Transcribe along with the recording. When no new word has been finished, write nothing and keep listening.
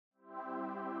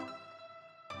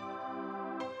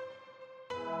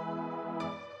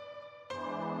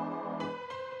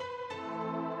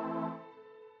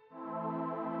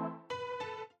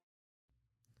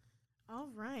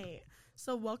right.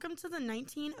 So welcome to the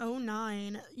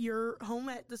 1909, your home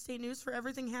at the State News for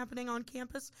everything happening on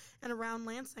campus and around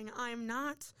Lansing. I'm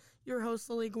not your host,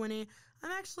 Lily Gwinney.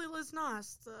 I'm actually Liz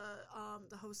Nass,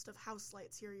 the host of House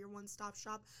Lights here, your one-stop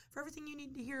shop for everything you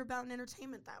need to hear about in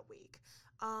entertainment that week.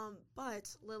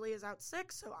 But Lily is out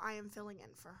sick, so I am filling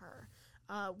in for her.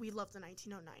 We love the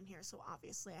 1909 here, so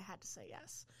obviously I had to say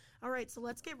yes. All right, so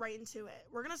let's get right into it.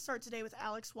 We're going to start today with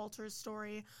Alex Walters'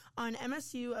 story on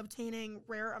MSU obtaining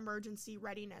Rare Emergency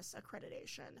Readiness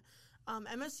accreditation.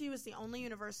 MSU is the only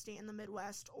university in the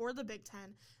Midwest or the Big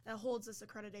Ten that holds this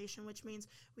accreditation, which means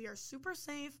we are super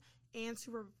safe and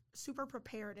super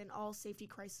prepared in all safety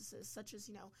crises, such as,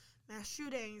 mass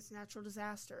shootings, natural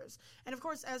disasters, and, of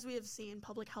course, as we have seen,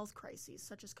 public health crises,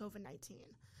 such as COVID-19.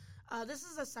 This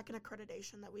is a second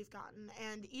accreditation that we've gotten,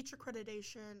 and each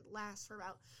accreditation lasts for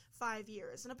about 5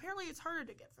 years. And apparently it's harder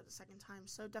to get for the second time,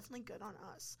 so definitely good on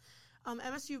us.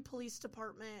 MSU Police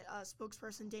Department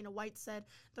spokesperson Dana White said,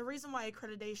 the reason why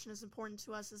accreditation is important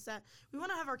to us is that we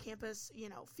want to have our campus,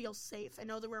 feel safe and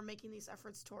know that we're making these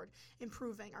efforts toward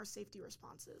improving our safety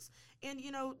responses. And,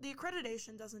 the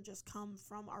accreditation doesn't just come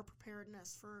from our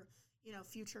preparedness for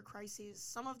future crises.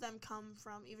 Some of them come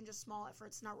from even just small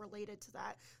efforts not related to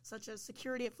that, such as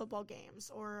security at football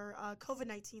games or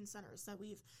COVID-19 centers that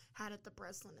we've had at the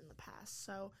Breslin in the past.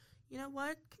 So, you know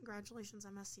what? Congratulations,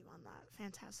 MSU, on that.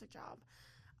 Fantastic job.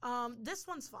 This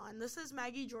one's fun. This is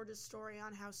Maggie George's story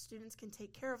on how students can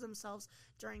take care of themselves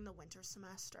during the winter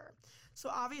semester. So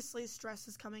obviously stress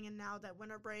is coming in now that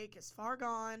winter break is far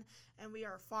gone and we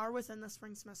are far within the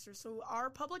spring semester. So our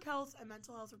public health and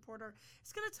mental health reporter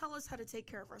is going to tell us how to take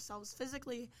care of ourselves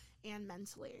physically and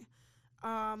mentally.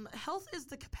 Health is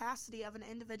the capacity of an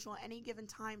individual at any given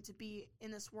time to be in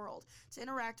this world, to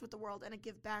interact with the world, and to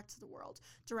give back to the world,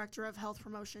 Director of Health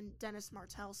Promotion Dennis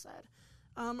Martell said.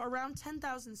 Around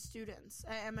 10,000 students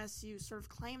at MSU sort of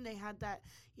claim they had that,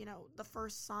 the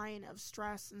first sign of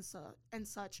stress and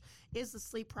such is the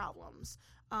sleep problems.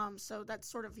 So that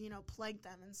sort of, plagued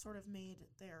them and sort of made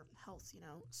their health,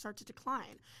 start to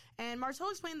decline. And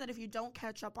Martell explained that if you don't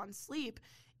catch up on sleep,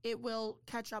 it will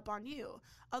catch up on you.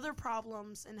 Other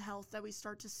problems in health that we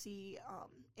start to see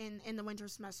in the winter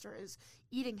semester is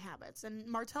eating habits. And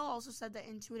Martell also said that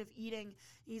intuitive eating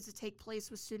needs to take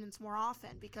place with students more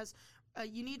often because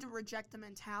you need to reject the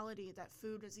mentality that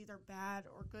food is either bad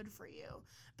or good for you.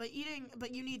 But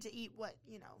you need to eat what,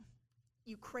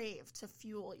 you crave to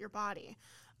fuel your body.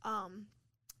 And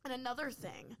another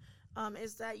thing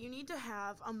is that you need to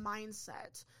have a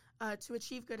mindset to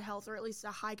achieve good health, or at least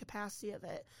a high capacity of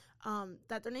it,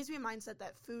 that there needs to be a mindset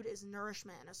that food is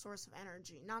nourishment and a source of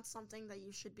energy, not something that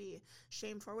you should be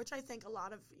shamed for, which I think a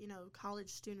lot of, college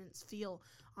students feel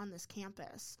on this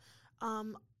campus.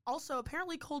 Also,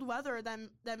 apparently cold weather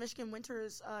that Michigan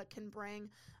winters can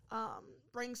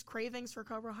brings cravings for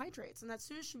carbohydrates, and that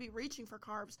students should be reaching for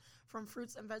carbs from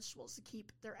fruits and vegetables to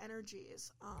keep their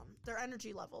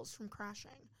energy levels from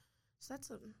crashing. So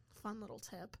that's a fun little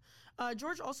tip.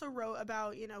 George also wrote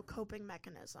about, coping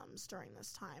mechanisms during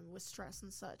this time with stress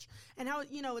and such, and how,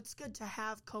 it's good to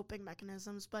have coping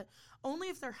mechanisms, but only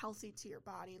if they're healthy to your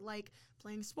body, like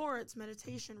playing sports,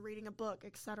 meditation, reading a book,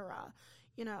 etc.,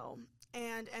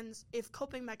 And if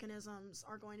coping mechanisms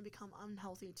are going to become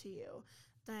unhealthy to you,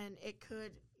 then it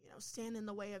could, stand in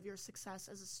the way of your success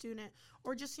as a student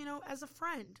or just, as a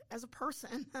friend, as a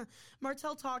person.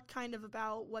 Martell talked kind of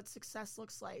about what success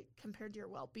looks like compared to your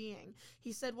well-being.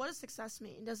 He said, what does success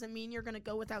mean? Does it mean you're going to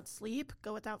go without sleep,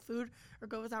 go without food, or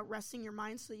go without resting your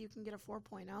mind so that you can get a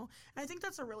 4.0? And I think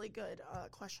that's a really good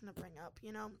question to bring up,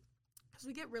 because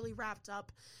we get really wrapped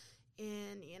up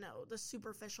in, the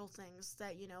superficial things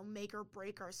that, make or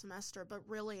break our semester, but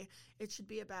really it should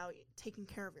be about taking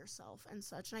care of yourself and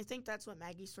such. And I think that's what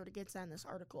Maggie sort of gets at in this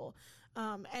article.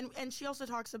 And she also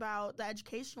talks about the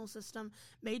educational system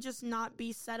may just not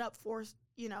be set up for,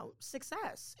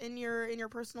 success in your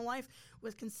personal life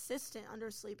with consistent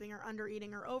undersleeping or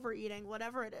undereating or overeating,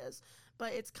 whatever it is.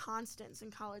 But it's constants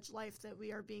in college life that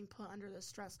we are being put under this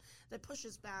stress that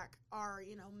pushes back our,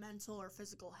 mental or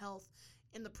physical health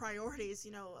in the priorities,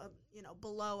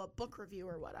 below a book review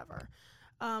or whatever.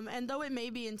 And though it may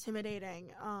be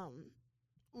intimidating,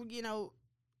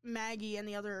 Maggie and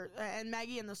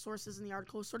the sources in the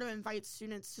article sort of invite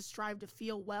students to strive to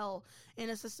feel well in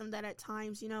a system that at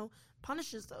times,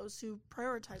 punishes those who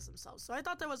prioritize themselves. So I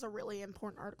thought that was a really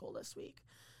important article this week.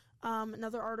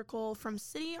 Another article from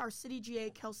City, our City GA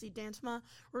Kelsey Dantema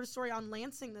wrote a story on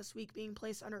Lansing this week being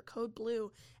placed under Code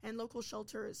Blue and local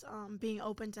shelters being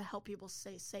open to help people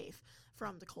stay safe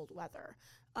from the cold weather.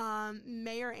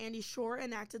 Mayor Andy Shore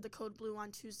enacted the Code Blue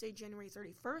on Tuesday, January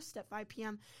 31st at 5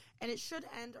 p.m., and it should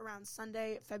end around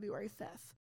Sunday, February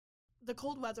 5th. The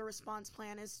cold weather response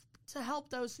plan is to help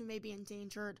those who may be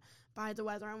endangered by the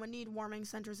weather and would need warming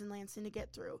centers in Lansing to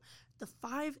get through the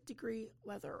 5-degree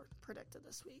weather predicted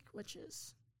this week, which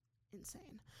is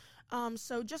insane.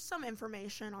 So just some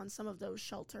information on some of those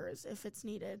shelters if it's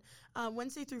needed.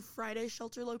 Wednesday through Friday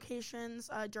shelter locations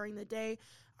during the day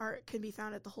can be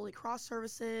found at the Holy Cross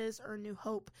Services or New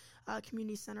Hope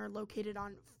Community Center located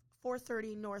on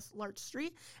 430 North Larch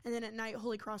Street, and then at night,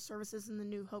 Holy Cross Services and the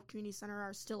New Hope Community Center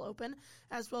are still open,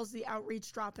 as well as the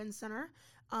Outreach Drop-In Center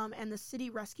and the City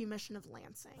Rescue Mission of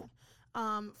Lansing.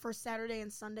 For Saturday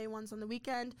and Sunday ones on the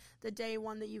weekend, the day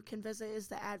one that you can visit is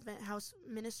the Advent House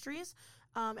Ministries,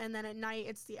 and then at night,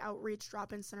 it's the Outreach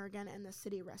Drop-In Center again and the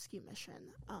City Rescue Mission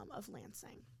of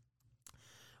Lansing.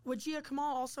 Wajia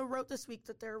Kamal also wrote this week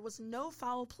that there was no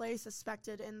foul play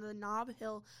suspected in the Nob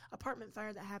Hill apartment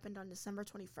fire that happened on December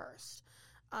 21st.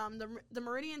 The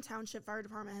Meridian Township Fire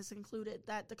Department has concluded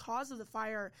that the cause of the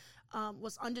fire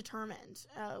was undetermined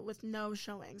with no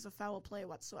showings of foul play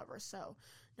whatsoever, so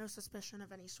no suspicion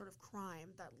of any sort of crime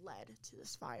that led to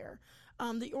this fire.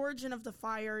 The origin of the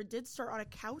fire did start on a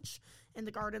couch in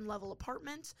the garden-level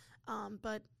apartment,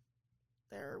 but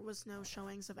there was no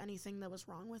showings of anything that was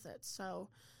wrong with it, so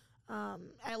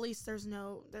at least there's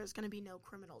going to be no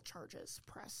criminal charges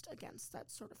pressed against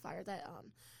that sort of fire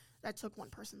that took one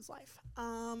person's life.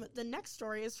 The next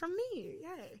story is from me,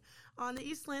 yay, on the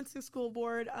East Lansing School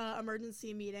Board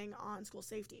emergency meeting on school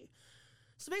safety.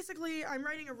 So basically, I'm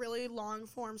writing a really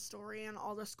long-form story on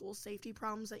all the school safety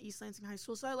problems at East Lansing High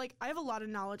School. So I have a lot of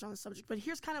knowledge on the subject, but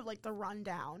here's kind of like the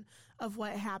rundown of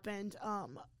what happened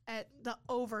at the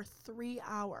over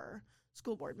 3-hour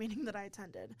school board meeting that I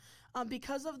attended.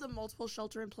 Because of the multiple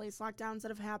shelter-in-place lockdowns that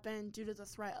have happened due to the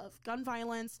threat of gun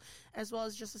violence, as well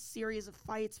as just a series of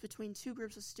fights between two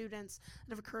groups of students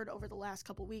that have occurred over the last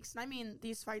couple weeks. And I mean,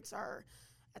 these fights are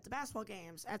at the basketball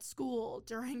games, at school,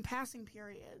 during passing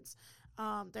periods.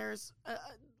 There's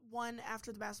one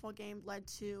after the basketball game led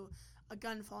to a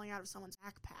gun falling out of someone's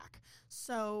backpack.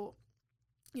 So,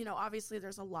 obviously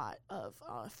there's a lot of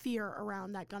fear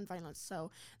around that gun violence.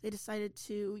 So they decided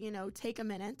to, take a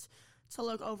minute to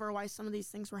look over why some of these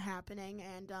things were happening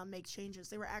and make changes.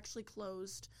 They were actually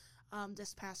closed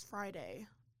this past Friday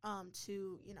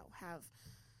to, have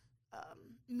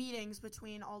meetings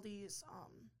between all these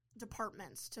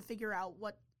departments to figure out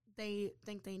what they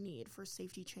think they need for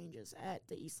safety changes at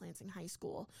the East Lansing High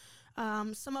School.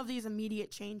 Some of these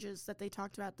immediate changes that they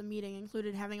talked about at the meeting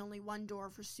included having only one door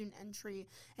for student entry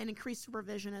and increased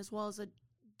supervision, as well as a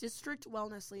district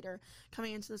wellness leader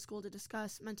coming into the school to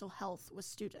discuss mental health with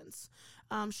students.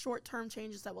 Short-term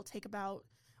changes that will take about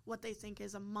what they think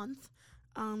is a month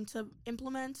to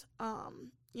implement,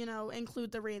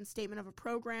 include the reinstatement of a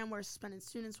program where suspended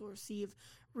students will receive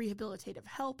rehabilitative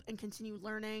help and continue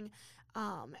learning,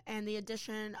 and the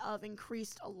addition of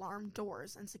increased alarm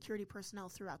doors and security personnel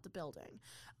throughout the building.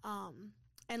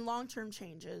 And long-term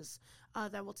changes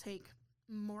that will take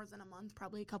more than a month,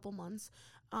 probably a couple months,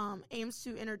 aims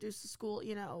to introduce the school,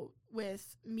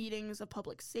 with meetings of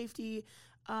public safety,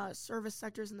 service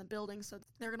sectors in the building. So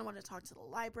they're going to want to talk to the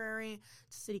library,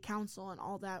 to city council, and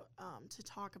all that to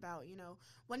talk about,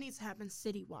 what needs to happen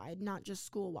citywide, not just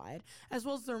school-wide, as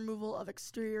well as the removal of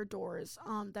exterior doors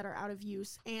that are out of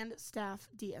use and staff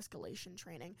de-escalation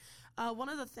training. One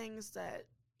of the things that,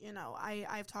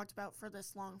 I've talked about for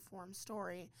this long-form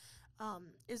story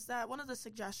is that one of the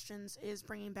suggestions is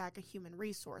bringing back a human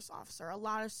resource officer. A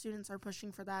lot of students are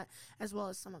pushing for that, as well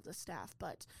as some of the staff,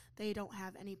 but they don't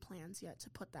have any plans yet to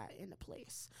put that into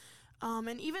place.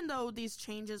 And even though these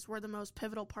changes were the most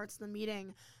pivotal parts of the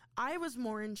meeting, I was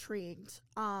more intrigued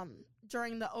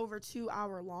during the over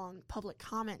 2-hour-long public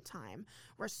comment time,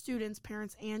 where students,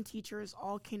 parents, and teachers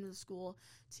all came to the school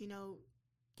to,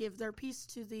 give their piece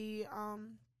to the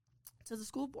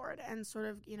school board and sort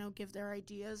of, give their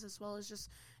ideas as well as just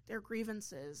their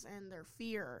grievances and their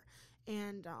fear.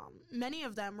 And many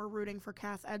of them were rooting for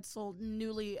Kath Edsel,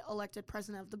 newly elected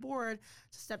president of the board,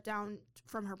 to step down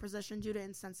from her position due to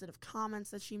insensitive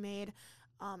comments that she made.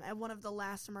 At one of the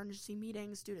last emergency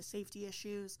meetings due to safety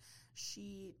issues,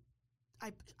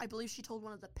 I believe she told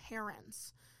one of the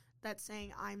parents that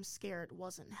saying "I'm scared"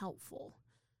 wasn't helpful,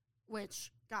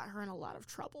 which got her in a lot of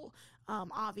trouble.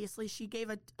 Obviously, she gave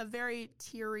a very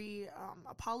teary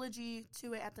apology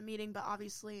to it at the meeting, but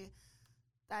obviously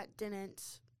that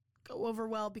didn't go over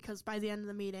well because by the end of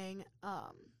the meeting,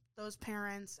 those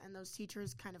parents and those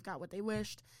teachers kind of got what they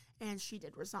wished, and she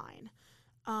did resign.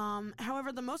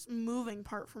 However, the most moving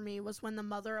part for me was when the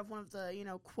mother of one of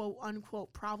the, quote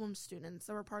unquote problem students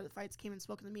that were part of the fights came and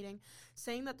spoke in the meeting,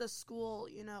 saying that the school,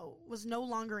 was no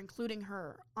longer including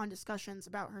her on discussions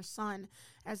about her son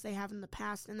as they have in the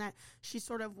past, and that she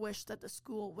sort of wished that the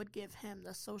school would give him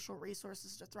the social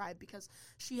resources to thrive because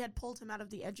she had pulled him out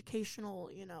of the educational,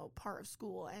 part of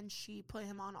school, and she put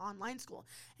him on online school,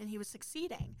 and he was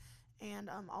succeeding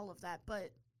and all of that. But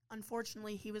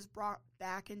unfortunately, he was brought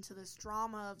back into this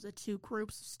drama of the two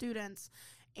groups of students,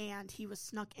 and he was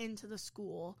snuck into the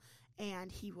school,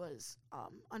 and he was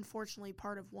unfortunately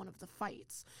part of one of the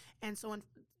fights. And so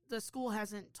the school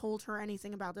hasn't told her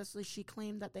anything about this. At least she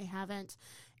claimed that they haven't.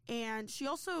 And she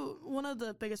also, one of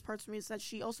the biggest parts for me is that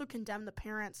she also condemned the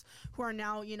parents who are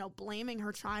now, blaming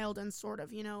her child and sort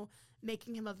of,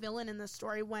 making him a villain in this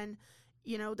story when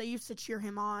they used to cheer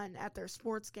him on at their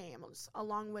sports games,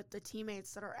 along with the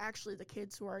teammates that are actually the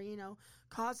kids who are,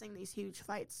 causing these huge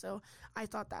fights. So I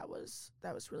thought that was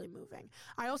really moving.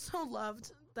 I also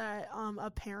loved that a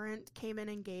parent came in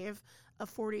and gave a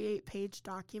 48-page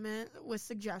document with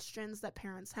suggestions that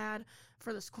parents had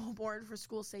for the school board for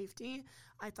school safety.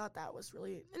 I thought that was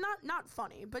really not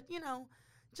funny, but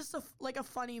just a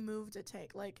funny move to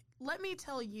take. Like, let me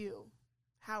tell you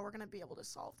how we're going to be able to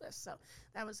solve this. So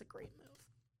that was a great move.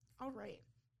 All right.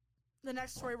 The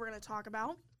next story we're going to talk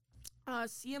about,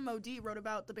 CMOD wrote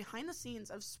about the behind the scenes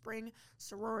of spring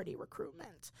sorority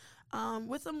recruitment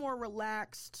with a more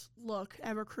relaxed look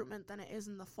at recruitment than it is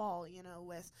in the fall,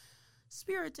 with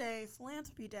Spirit Day,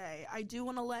 Philanthropy Day. I do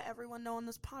want to let everyone know on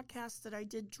this podcast that I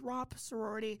did drop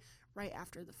sorority right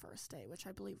after the first day, which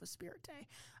I believe was Spirit Day.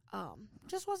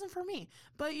 Just wasn't for me.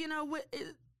 But,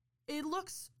 it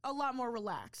looks a lot more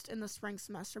relaxed in the spring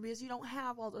semester because you don't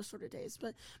have all those sort of days.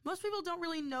 But most people don't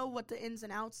really know what the ins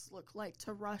and outs look like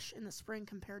to rush in the spring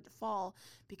compared to fall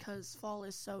because fall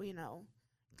is so,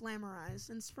 glamorized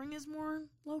and spring is more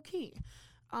low-key.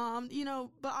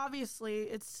 But obviously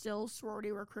it's still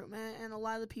sorority recruitment, and a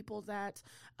lot of the people that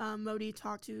Modi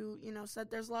talked to, said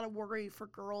there's a lot of worry for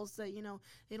girls that,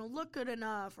 they don't look good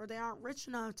enough or they aren't rich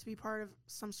enough to be part of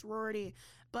some sorority.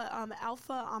 But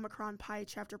Alpha Omicron Pi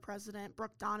chapter president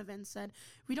Brooke Donovan said,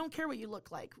 "We don't care what you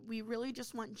look like. We really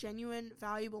just want genuine,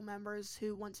 valuable members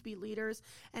who want to be leaders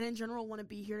and in general want to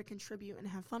be here to contribute and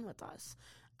have fun with us."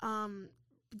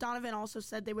 Donovan also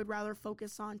said they would rather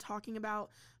focus on talking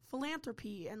about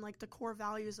philanthropy and the core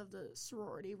values of the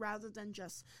sorority rather than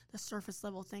just the surface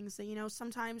level things that,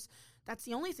 sometimes that's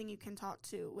the only thing you can talk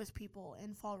to with people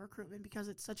in fall recruitment because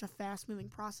it's such a fast moving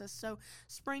process. So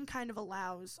spring kind of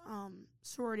allows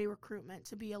sorority recruitment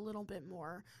to be a little bit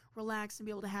more relaxed and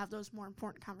be able to have those more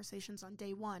important conversations on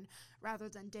day 1 rather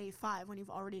than day 5 when you've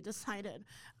already decided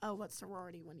what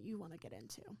sorority when you want to get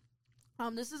into.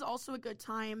 This is also a good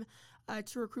time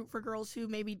to recruit for girls who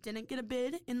maybe didn't get a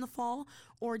bid in the fall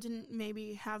or didn't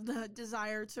maybe have the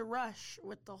desire to rush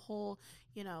with the whole,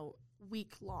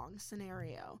 week-long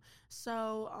scenario.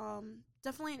 So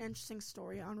definitely an interesting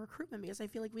story on recruitment because I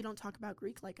feel like we don't talk about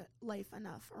Greek life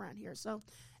enough around here. So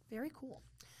very cool.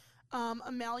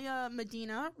 Amalia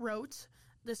Medina wrote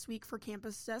this week for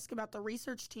Campus Desk about the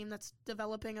research team that's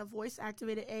developing a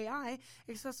voice-activated AI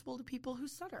accessible to people who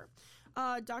stutter.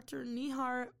 Dr.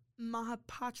 Nihar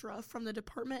Mahapatra from the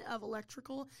Department of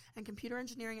Electrical and Computer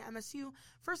Engineering at MSU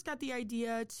first got the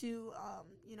idea to,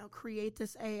 create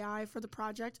this AI for the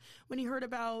project when he heard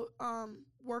about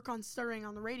work on stuttering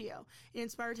on the radio. It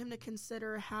inspired him to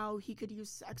consider how he could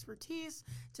use expertise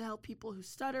to help people who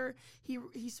stutter.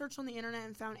 He searched on the internet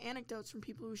and found anecdotes from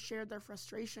people who shared their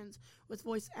frustrations with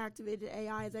voice-activated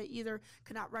AI that either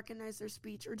could not recognize their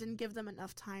speech or didn't give them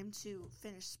enough time to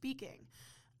finish speaking.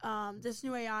 This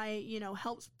new AI,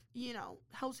 helps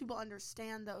people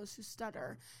understand those who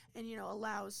stutter and,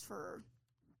 allows for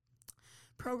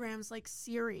programs like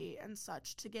Siri and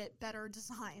such to get better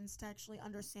designs to actually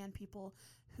understand people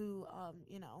who,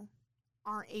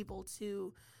 aren't able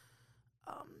to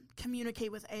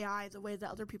communicate with AI the way that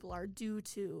other people are due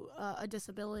to a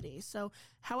disability. So,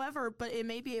 however, but it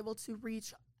may be able to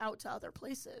reach out to other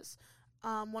places.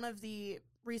 One of the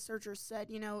researchers said,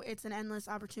 it's an endless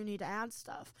opportunity to add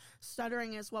stuff.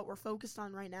 Stuttering is what we're focused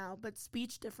on right now, but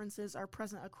speech differences are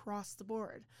present across the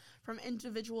board, from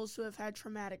individuals who have had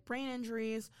traumatic brain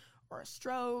injuries or a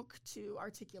stroke to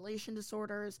articulation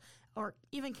disorders or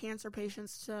even cancer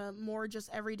patients to more just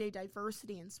everyday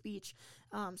diversity in speech,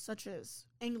 such as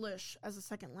English as a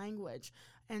second language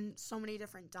and so many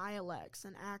different dialects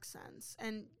and accents.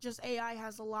 And just AI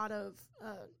has a lot of,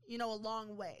 a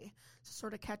long way to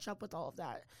sort of catch up with all of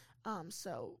that.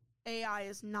 So AI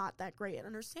is not that great at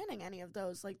understanding any of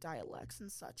those like dialects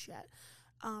and such yet.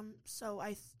 So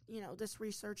this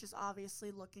research is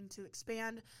obviously looking to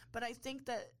expand, but I think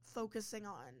that focusing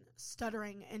on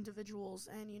stuttering individuals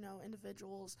and,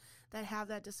 individuals that have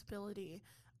that disability,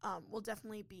 will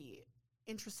definitely be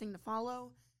interesting to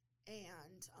follow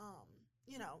and,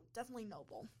 definitely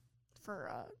noble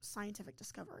for scientific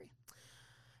discovery.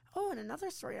 Oh, and another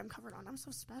story I'm covered on. I'm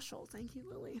so special. Thank you,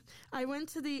 Lily. I went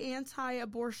to the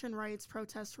anti-abortion rights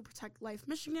protest for Protect Life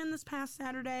Michigan this past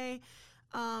Saturday.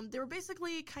 They were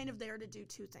basically kind of there to do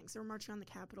two things. They were marching on the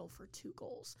Capitol for two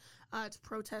goals, to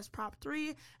protest Prop 3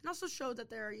 and also show that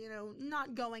they're,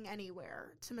 not going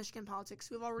anywhere to Michigan politics,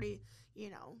 who have already,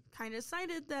 kind of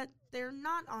decided that they're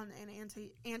not on an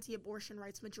anti-abortion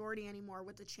rights majority anymore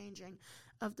with the changing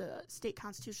of the state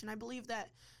constitution. I believe that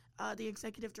the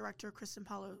executive director, Kristen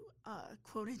Paulo,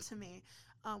 quoted to me,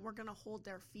 we're going to hold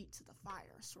their feet to the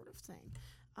fire sort of thing.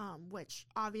 Which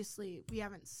obviously we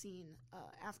haven't seen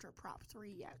after Prop 3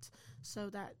 yet. So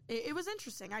that it was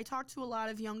interesting. I talked to a lot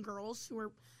of young girls who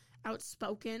were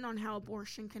outspoken on how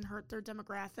abortion can hurt their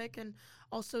demographic, and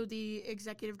also the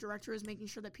executive director is making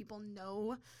sure that people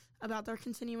know about their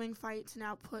continuing fight to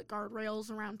now put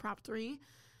guardrails around Prop 3.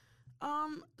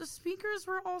 The speakers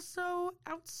were also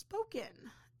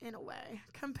outspoken in a way,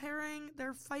 comparing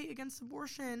their fight against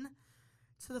abortion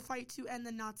to the fight to end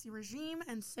the Nazi regime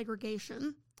and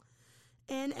segregation.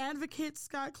 And advocate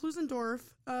Scott Klusendorf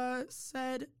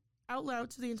said out loud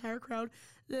to the entire crowd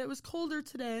that it was colder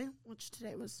today, which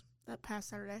today was that past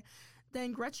Saturday,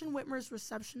 than Gretchen Whitmer's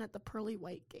reception at the Pearly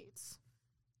White Gates.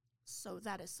 So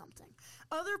that is something.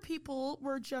 Other people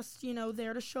were just,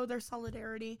 there to show their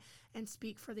solidarity and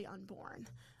speak for the unborn.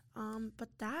 But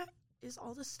that is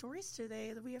all the stories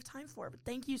today that we have time for. But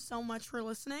thank you so much for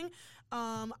listening.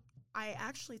 I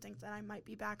actually think that I might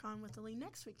be back on with Lily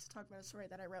next week to talk about a story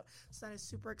that I wrote, so that is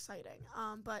super exciting.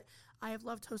 But I have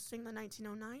loved hosting the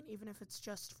 1909, even if it's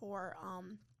just for,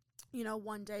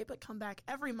 one day, but come back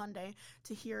every Monday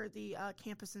to hear the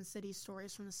campus and city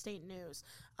stories from the state news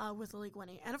with Lily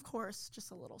Gwinney. And, of course,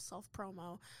 just a little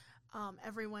self-promo.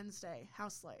 Every Wednesday,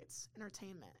 House Lights,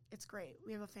 entertainment. It's great.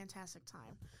 We have a fantastic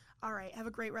time. All right, have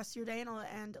a great rest of your day,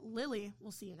 and Lily,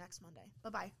 we'll see you next Monday.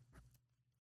 Bye-bye.